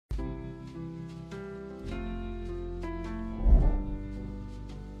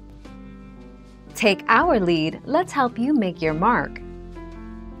Take our lead, let's help you make your mark.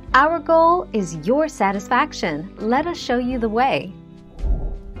 Our goal is your satisfaction. Let us show you the way.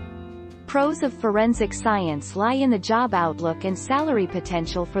 Pros of forensic science lie in the job outlook and salary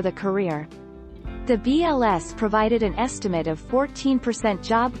potential for the career. The BLS provided an estimate of 14%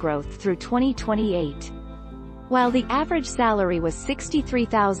 job growth through 2028. While the average salary was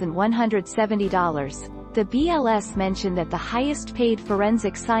 $63,170, the BLS mentioned that the highest-paid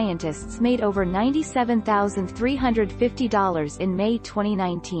forensic scientists made over $97,350 in May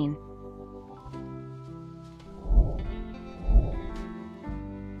 2019.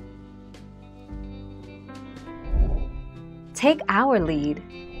 Take our lead.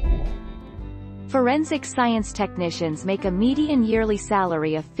 Forensic science technicians make a median yearly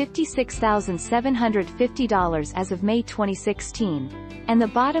salary of $56,750 as of May 2016, and the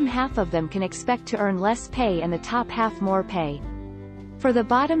bottom half of them can expect to earn less pay and the top half more pay. For the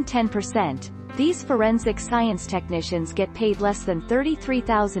bottom 10%, these forensic science technicians get paid less than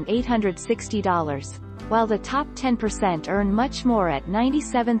 $33,860, while the top 10% earn much more at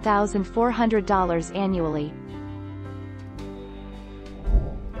 $97,400 annually.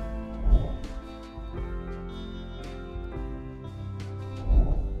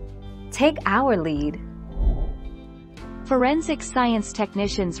 Take our lead. Forensic science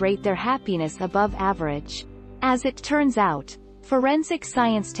technicians rate their happiness above average. As it turns out, forensic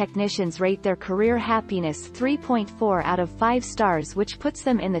science technicians rate their career happiness 3.4 out of 5 stars, which puts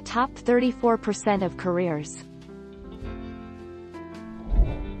them in the top 34% of careers.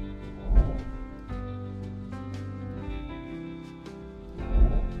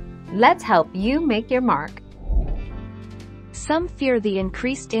 Let's help you make your mark. Some fear the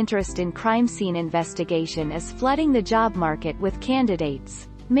increased interest in crime scene investigation is flooding the job market with candidates,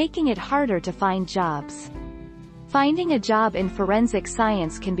 making it harder to find jobs. Finding a job in forensic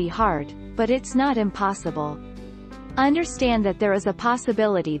science can be hard, but it's not impossible. Understand that there is a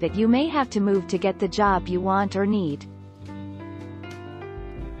possibility that you may have to move to get the job you want or need.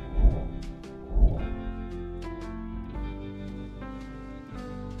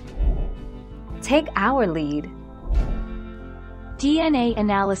 Take our lead. DNA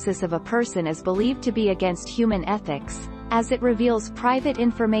analysis of a person is believed to be against human ethics, as it reveals private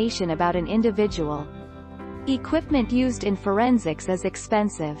information about an individual. Equipment used in forensics is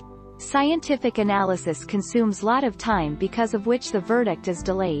expensive. Scientific analysis consumes a lot of time, because of which the verdict is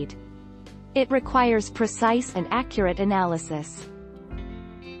delayed. It requires precise and accurate analysis.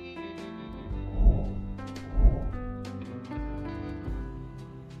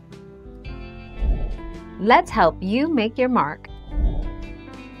 Let's help you make your mark.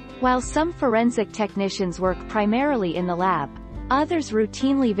 While some forensic technicians work primarily in the lab, others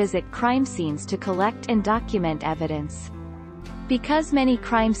routinely visit crime scenes to collect and document evidence. Because many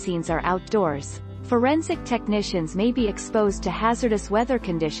crime scenes are outdoors, forensic technicians may be exposed to hazardous weather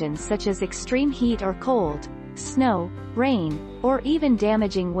conditions such as extreme heat or cold, snow, rain, or even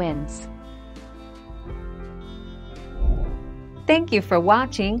damaging winds. Thank you for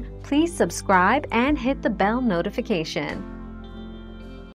watching. Please subscribe and hit the bell notification.